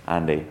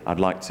 Andy, I'd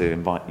like to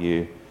invite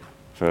you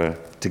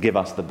to give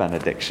us the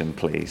benediction,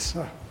 please.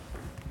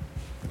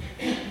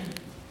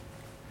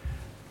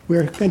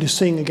 We're going to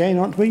sing again,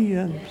 aren't we?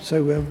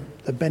 So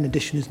the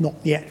benediction is not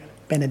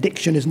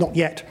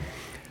yet.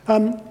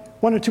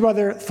 One or two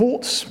other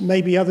thoughts.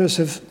 Maybe others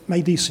have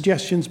made these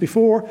suggestions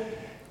before.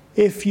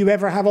 If you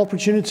ever have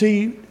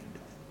opportunity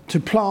to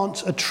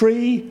plant a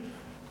tree,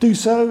 do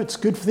so. It's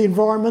good for the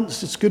environment.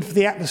 It's good for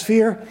the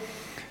atmosphere.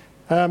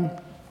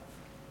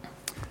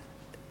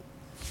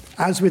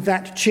 As with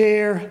that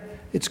chair,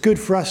 it's good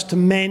for us to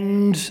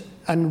mend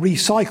and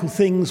recycle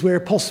things where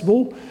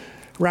possible,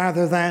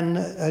 rather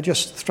than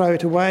just throw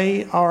it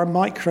away. Our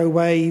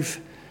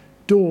microwave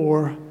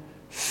door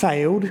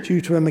failed due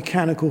to a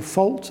mechanical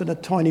fault and a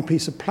tiny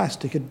piece of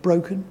plastic had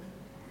broken.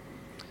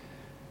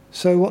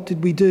 So what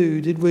did we do?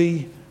 Did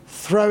we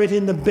throw it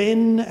in the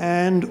bin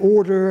and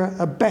order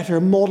a better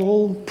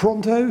model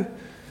pronto?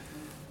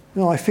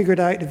 No, I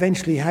figured out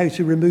eventually how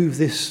to remove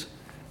this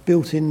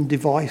built-in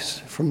device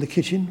from the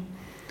kitchen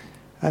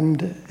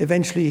and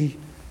eventually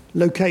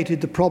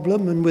located the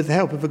problem, and with the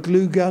help of a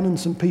glue gun and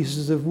some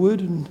pieces of wood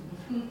and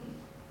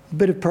a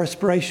bit of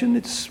perspiration,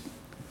 it's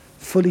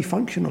fully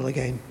functional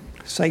again.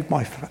 Saved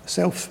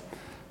myself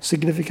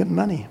significant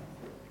money.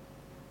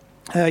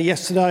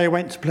 Yesterday I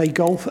went to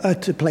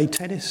play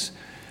tennis.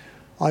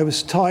 I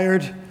was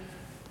tired,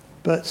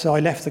 but I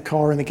left the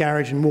car in the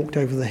garage and walked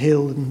over the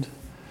hill and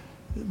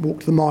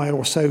walked the mile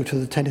or so to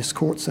the tennis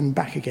courts and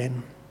back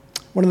again.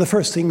 One of the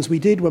first things we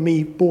did when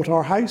we bought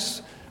our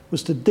house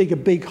was to dig a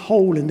big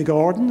hole in the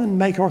garden and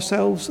make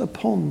ourselves a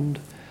pond.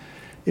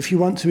 If you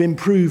want to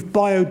improve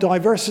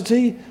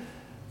biodiversity,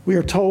 we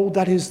are told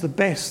that is the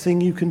best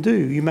thing you can do.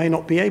 You may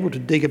not be able to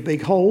dig a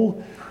big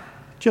hole.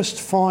 Just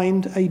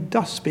find a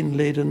dustbin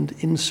lid and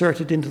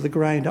insert it into the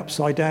ground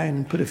upside down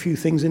and put a few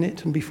things in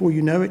it, and before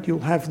you know it, you'll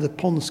have the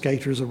pond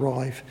skaters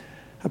arrive.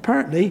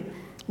 Apparently,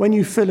 when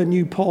you fill a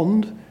new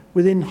pond,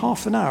 within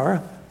half an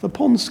hour, the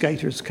pond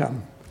skaters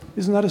come.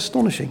 Isn't that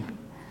astonishing?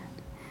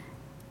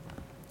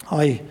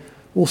 I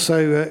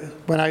also,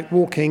 when out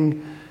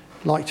walking,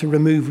 like to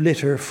remove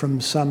litter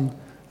from some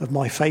of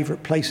my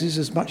favourite places,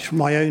 as much for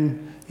my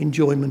own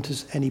enjoyment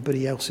as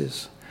anybody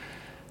else's.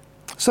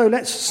 So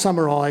let's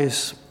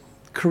summarise.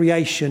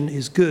 Creation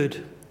is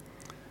good.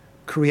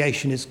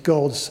 Creation is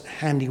God's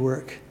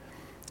handiwork.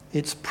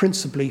 It's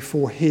principally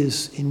for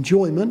his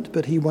enjoyment,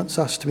 but he wants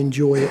us to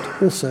enjoy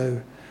it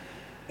also.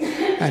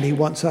 And he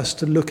wants us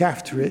to look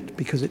after it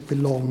because it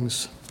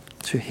belongs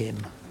to him.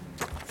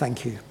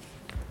 Thank you.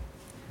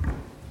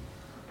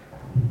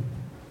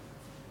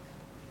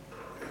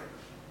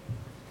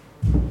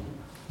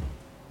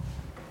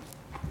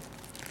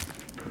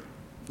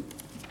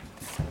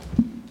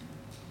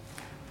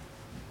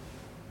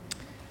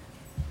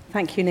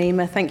 Thank you,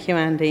 Nima. Thank you,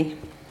 Andy.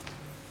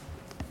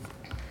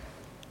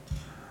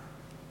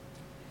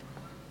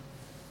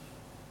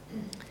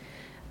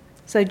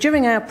 So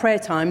during our prayer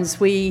times,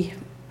 we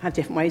have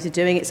different ways of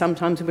doing it.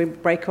 Sometimes we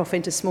break off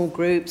into small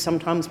groups.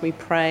 Sometimes we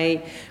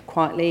pray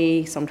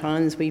quietly.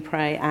 Sometimes we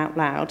pray out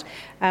loud.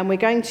 And we're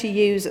going to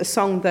use a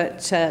song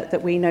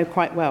that we know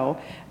quite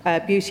well,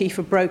 Beauty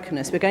for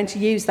Brokenness. We're going to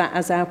use that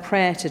as our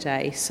prayer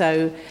today.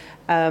 So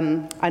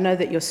I know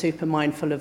that you're super mindful